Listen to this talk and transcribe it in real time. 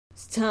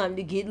time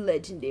to get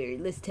legendary.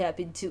 Let's tap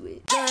into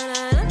it.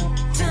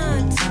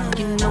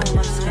 You know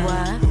my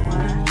squad.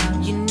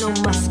 You know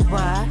my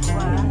squad.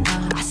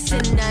 I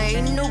said now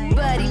ain't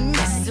nobody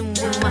messing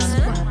with my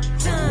squad.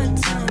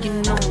 You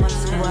know my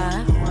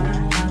squad.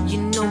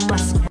 You know my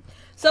squad.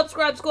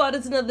 Subscribe squad,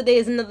 it's another day,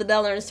 it's another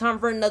dollar, and it's time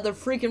for another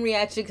freaking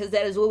reaction, because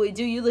that is what we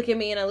do. You look at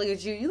me and I look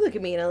at you, you look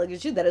at me and I look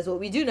at you, that is what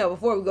we do. Now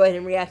before we go ahead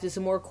and react to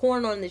some more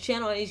Korn on the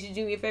channel, I need you to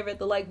do me a favor, hit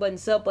the like button,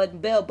 sub button,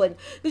 bell button,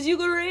 because you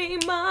can ring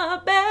my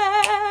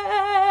bell,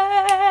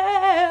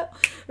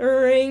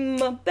 ring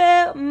my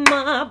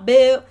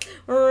bell,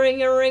 ring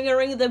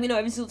it, let me know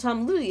every single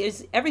time, literally,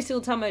 every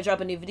single time I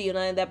drop a new video,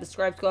 and that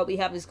subscribe squad, we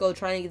have this goal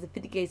trying to get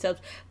to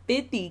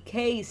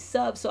 50k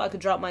subs, so I could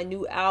drop my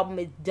new album.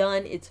 It's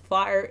done, it's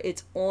fire,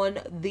 it's on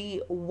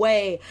the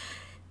way,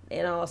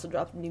 and I also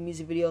dropped a new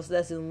music video, so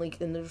that's in the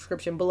link in the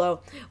description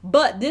below.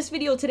 But this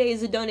video today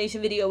is a donation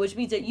video, which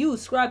means that you,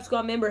 Scribe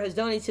Squad member, has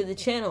donated to the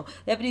channel.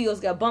 That video's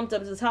got bumped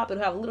up to the top.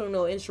 It'll have little or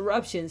no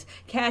interruptions.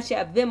 Cash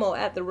App, Venmo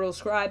at The Real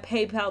Scribe,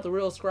 PayPal, The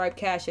Real Scribe,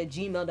 cash at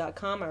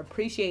gmail.com. I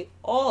appreciate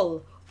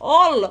all,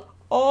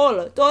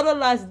 todas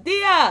las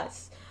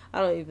días.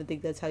 I don't even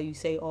think that's how you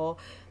say all.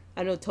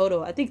 I know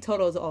Toto. I think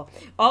Toto is all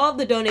of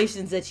the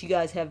donations that you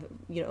guys have,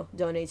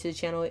 donated to the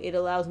channel. It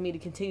allows me to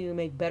continue to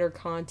make better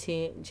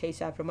content and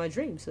chase after my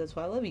dreams. So that's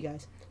why I love you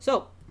guys.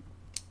 So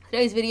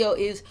today's video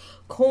is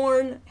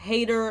Korn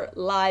Hater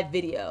Live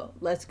video.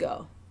 Let's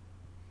go.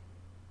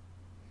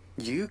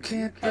 You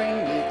can't bring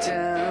me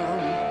down.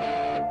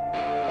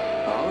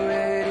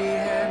 Already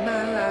had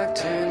my life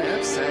turned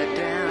upside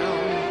down.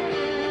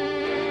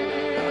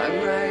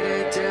 I ride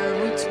a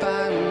downward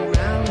spiral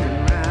round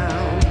and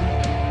round.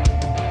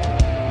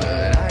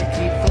 But I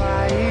keep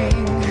flying.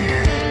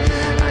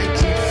 I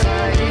keep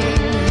fighting.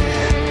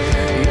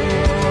 You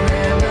won't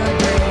ever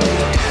bring me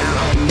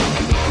down.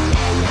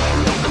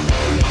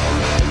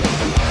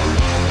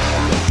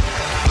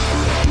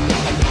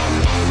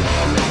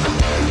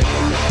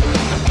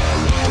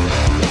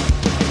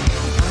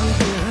 I'm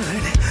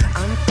good,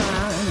 I'm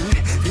fine.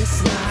 This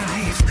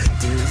life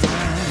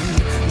divine.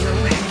 No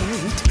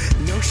hate,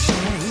 no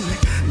shame,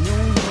 no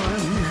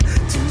one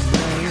to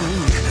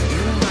blame.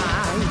 You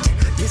might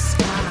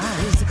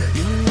disguise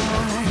your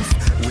life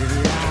with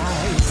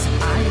lies.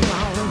 I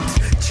won't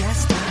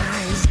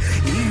chastise,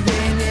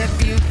 even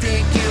if you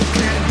think you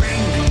can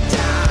bring me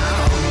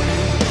down.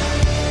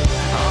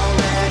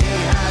 Already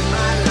had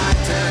my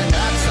life turned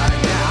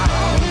upside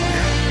down.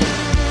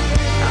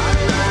 I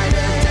ride a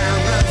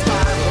downward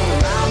spiral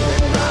round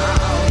and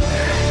round.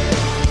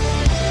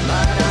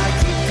 But I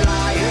keep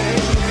flying,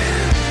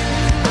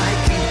 I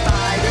keep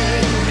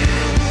fighting.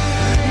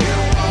 You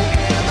won't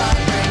ever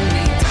bring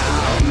me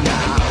down, down, down, down,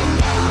 down.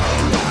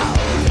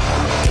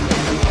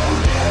 You won't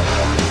ever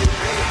bring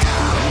me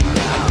down,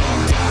 down, down, down,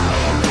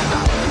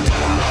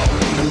 down.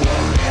 You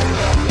won't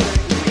ever bring me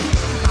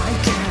down. I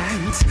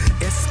can't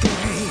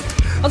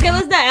escape. Okay,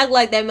 let's not act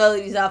like that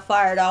melody's not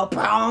fired off.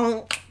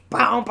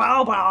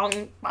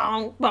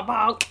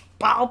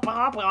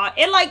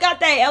 It like got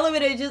that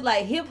elevator just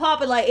like hip hop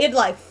and like it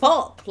like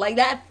funk, like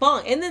that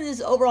funk. And then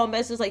this overall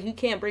message like you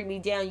can't bring me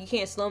down, you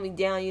can't slow me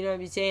down, you know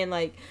what I'm saying?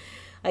 Like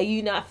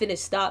you not finna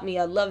stop me.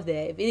 I love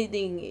that. If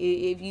anything,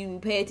 if you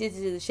pay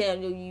attention to the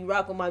channel, you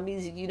rock with my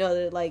music, you know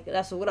that like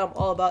that's what I'm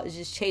all about, is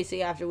just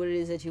chasing after what it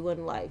is that you want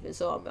in life. And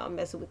so I'm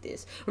messing with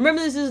this.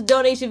 Remember, this is a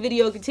donation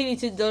video. Continue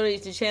to donate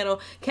to the channel.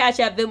 Cash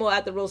App, Venmo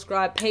at The Real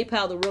Scribe,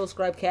 PayPal, The Real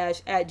Scribe,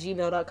 cash at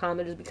gmail.com.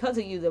 It is because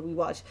of you that we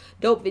watch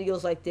dope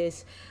videos like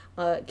this.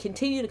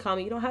 Continue to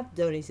comment. You don't have to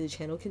donate to the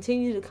channel.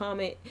 Continue to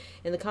comment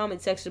in the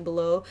comment section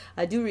below.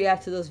 I do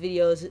react to those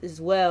videos as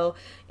well.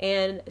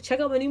 And check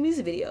out my new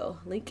music video.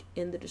 Link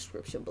in the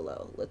description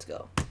below. Let's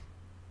go.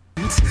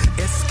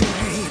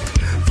 Escape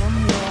from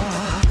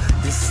your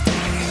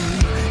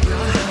disdain. Your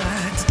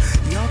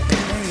hurt, your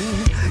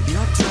pain,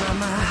 your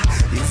drama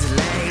is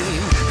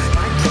lame.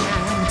 Why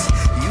can't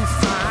you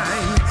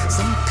find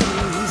some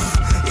peace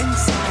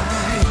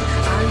inside?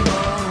 I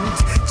won't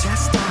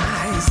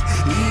chastise,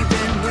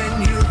 even when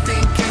you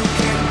think you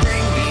can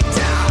bring me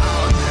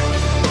down.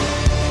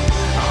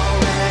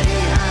 Already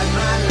had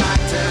my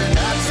life turned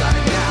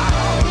upside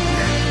down.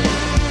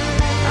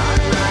 I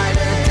ride a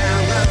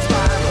downward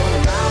spiral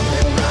round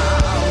and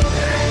round.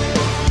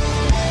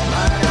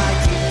 But I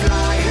keep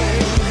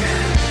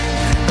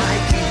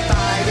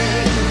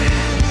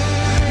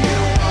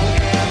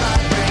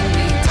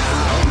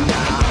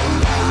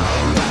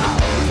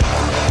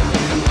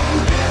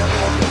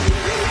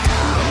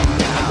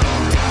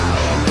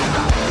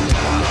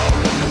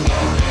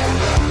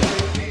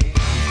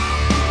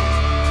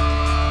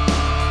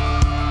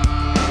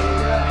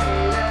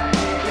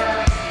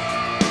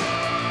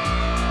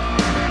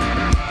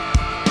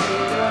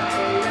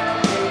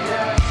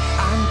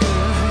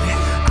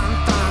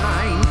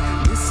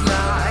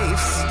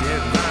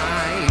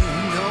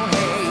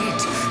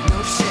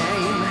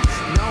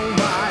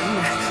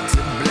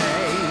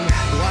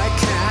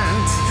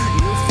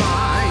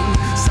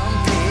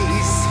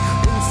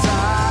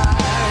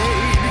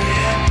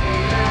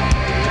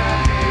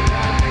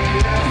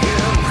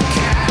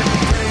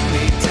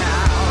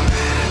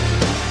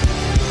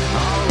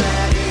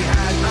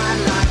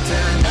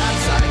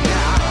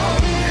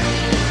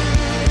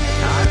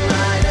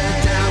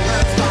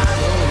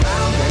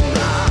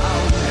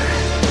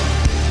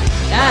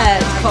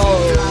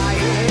cold.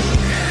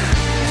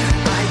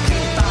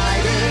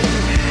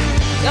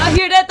 Y'all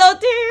hear that though?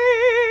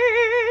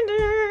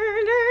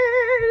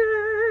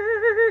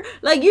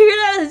 Like, you hear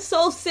that? It's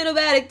so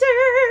cinematic.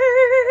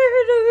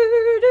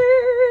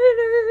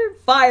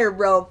 Fire,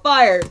 bro.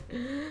 Fire.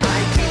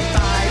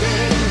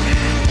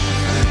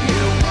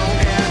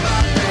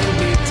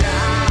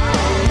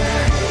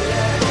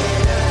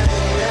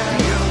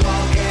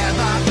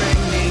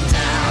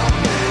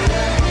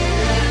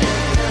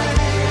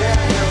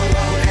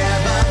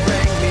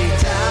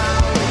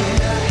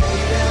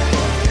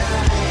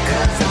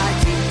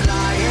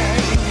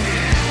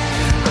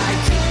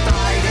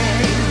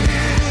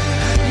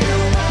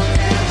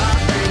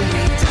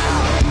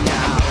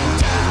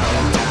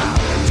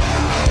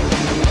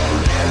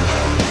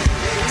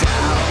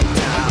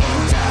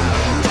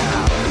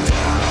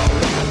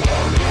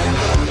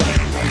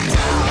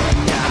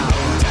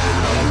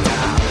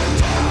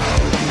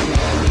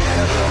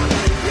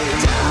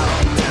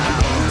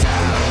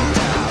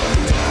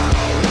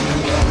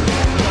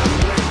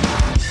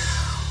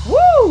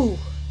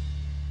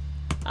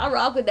 I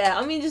rock with that.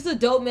 I mean, just a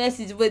dope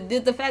message, but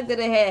the fact that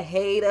it had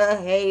hater,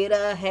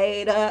 hater,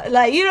 hater,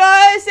 like, you know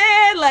what I'm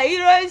saying? Like, you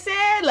know what I'm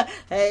saying? Like,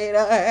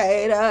 hater,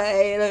 hater,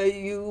 hater,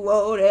 you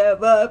won't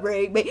ever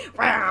break me.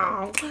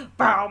 Bow,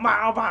 bow,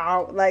 bow,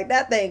 bow. Like,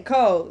 that thing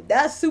cold.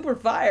 That's super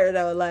fire,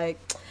 though. Like,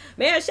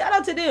 man, shout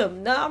out to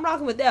them. No, I'm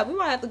rocking with that. We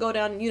might have to go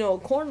down, you know,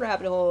 Korn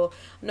rabbit hole.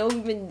 I know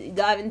we've been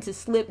diving into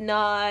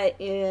Slipknot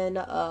and,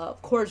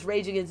 of course,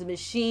 Rage Against the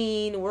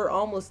Machine. We're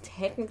almost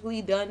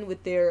technically done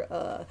with their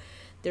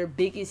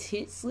biggest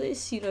hits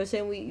list. You know what I'm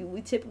saying?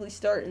 We typically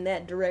start in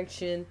that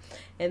direction,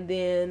 and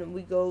then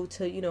we go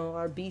to, you know,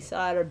 our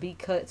B-side or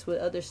B-cuts with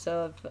other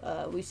stuff.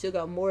 We still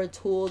got more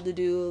Tool to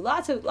do.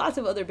 Lots of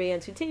other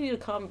bands. Continue to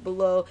comment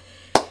below.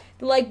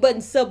 The like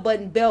button, sub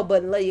button, bell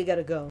button. Let you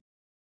gotta go.